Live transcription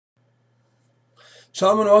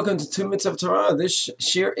Shalom and welcome to 2 Minutes of Torah. This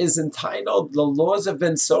shir is entitled The Laws of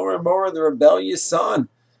Ben Sorair, the Rebellious Son.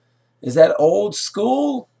 Is that old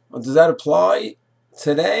school, or does that apply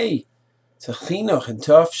today to Chinuch and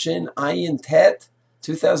Tafshin Ayin Tet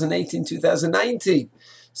 2018-2019?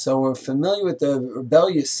 So we're familiar with the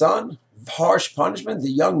rebellious son, harsh punishment. The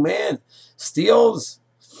young man steals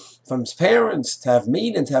from his parents to have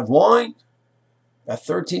meat and to have wine, about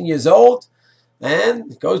 13 years old.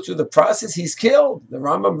 And goes through the process, he's killed. The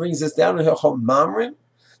Rambam brings us down in Hilchot Mamrim,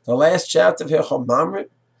 the last chapter of Hilchot Mamrim,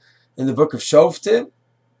 in the book of Shoftim.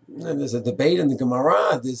 And there's a debate in the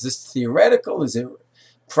Gemara. Is this theoretical? Is it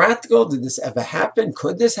practical? Did this ever happen?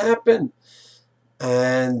 Could this happen?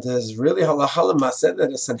 And there's really halacha l'maseh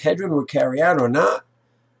that a Sanhedrin would carry out or not.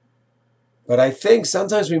 But I think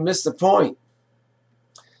sometimes we miss the point,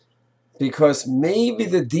 because maybe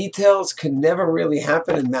the details can never really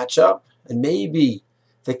happen and match up. And maybe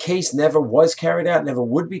the case never was carried out, never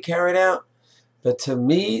would be carried out. But to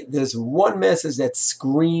me, there's one message that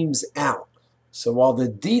screams out. So while the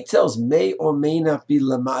details may or may not be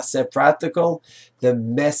l'maseh practical, the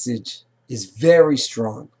message is very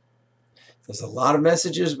strong. There's a lot of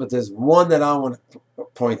messages, but there's one that I want to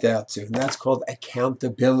point out to, and that's called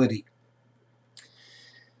accountability,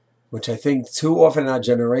 which I think too often in our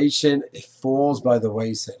generation, it falls by the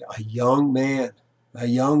wayside. A young man, a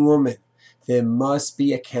young woman, there must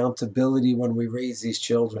be accountability when we raise these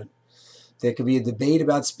children. There could be a debate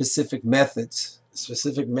about specific methods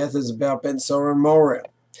about Ben Sorair,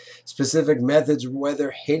 specific methods whether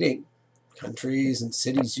hitting. Countries and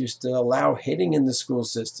cities used to allow hitting in the school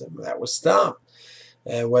system. That was stopped.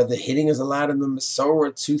 Whether hitting is allowed in the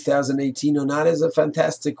Masorah 2018 or not is a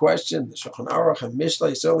fantastic question. The Shulchan Aruch and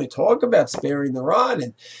Mishlei certainly talk about sparing the rod,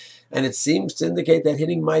 and it seems to indicate that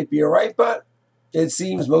hitting might be all right, but it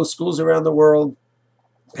seems most schools around the world,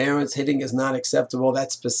 parents hitting is not acceptable.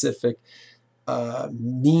 That specific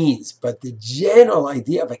means. But the general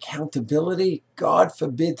idea of accountability, God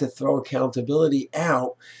forbid to throw accountability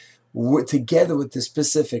out together with the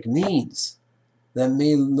specific means that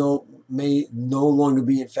may no longer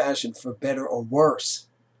be in fashion for better or worse.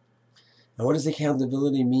 And what does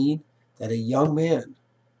accountability mean? That a young man,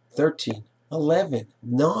 13, 11,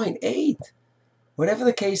 9, 8, whatever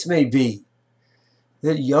the case may be,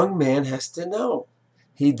 the young man has to know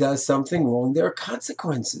he does something wrong, there are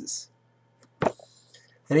consequences.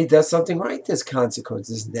 And he does something right, there's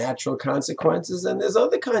consequences, natural consequences, and there's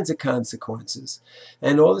other kinds of consequences.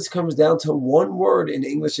 And all this comes down to one word in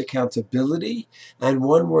English, accountability, and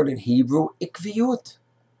one word in Hebrew, ikviyut.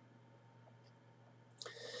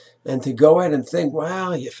 And to go ahead and think,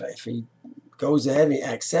 wow, if he goes ahead and he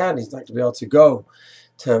acts out, he's not going to be able to go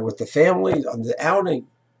with the family on the outing,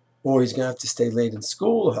 or he's going to have to stay late in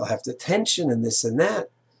school, he'll have detention and this and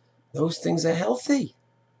that. Those things are healthy.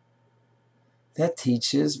 That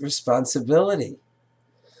teaches responsibility.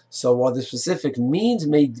 So while the specific means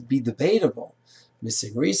may be debatable,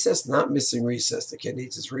 missing recess, not missing recess, the kid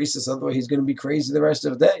needs his recess, otherwise he's going to be crazy the rest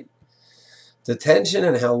of the day. Detention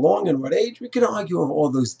and how long and what age, we can argue over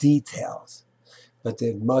all those details. But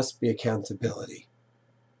there must be accountability.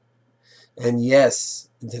 And yes,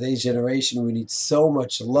 in today's generation, we need so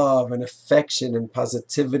much love and affection and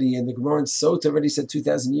positivity. And the Gemara in Sota already said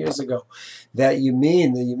 2,000 years ago that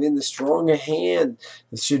the stronger hand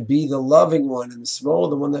should be the loving one, and the smaller,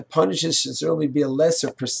 the one that punishes, should certainly be a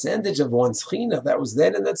lesser percentage of one's china. That was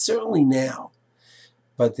then, and that's certainly now.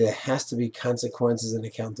 But there has to be consequences and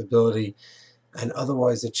accountability, and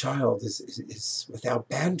otherwise the child is without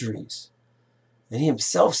boundaries. And he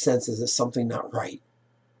himself senses there's something not right.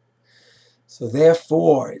 So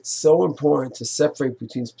therefore, it's so important to separate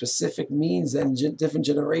between specific means and different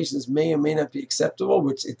generations may or may not be acceptable,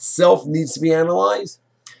 which itself needs to be analyzed.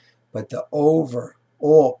 But the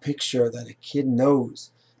overall picture that a kid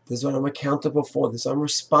knows, this is what I'm accountable for, this is what I'm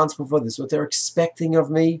responsible for, this is what they're expecting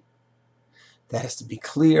of me, that has to be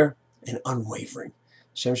clear and unwavering.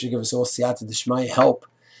 Hashem should give us all siyata d'shmaya help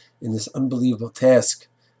in this unbelievable task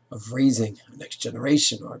of raising our next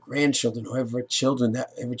generation, or our grandchildren, or every children that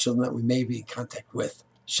we may be in contact with.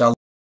 Shalom.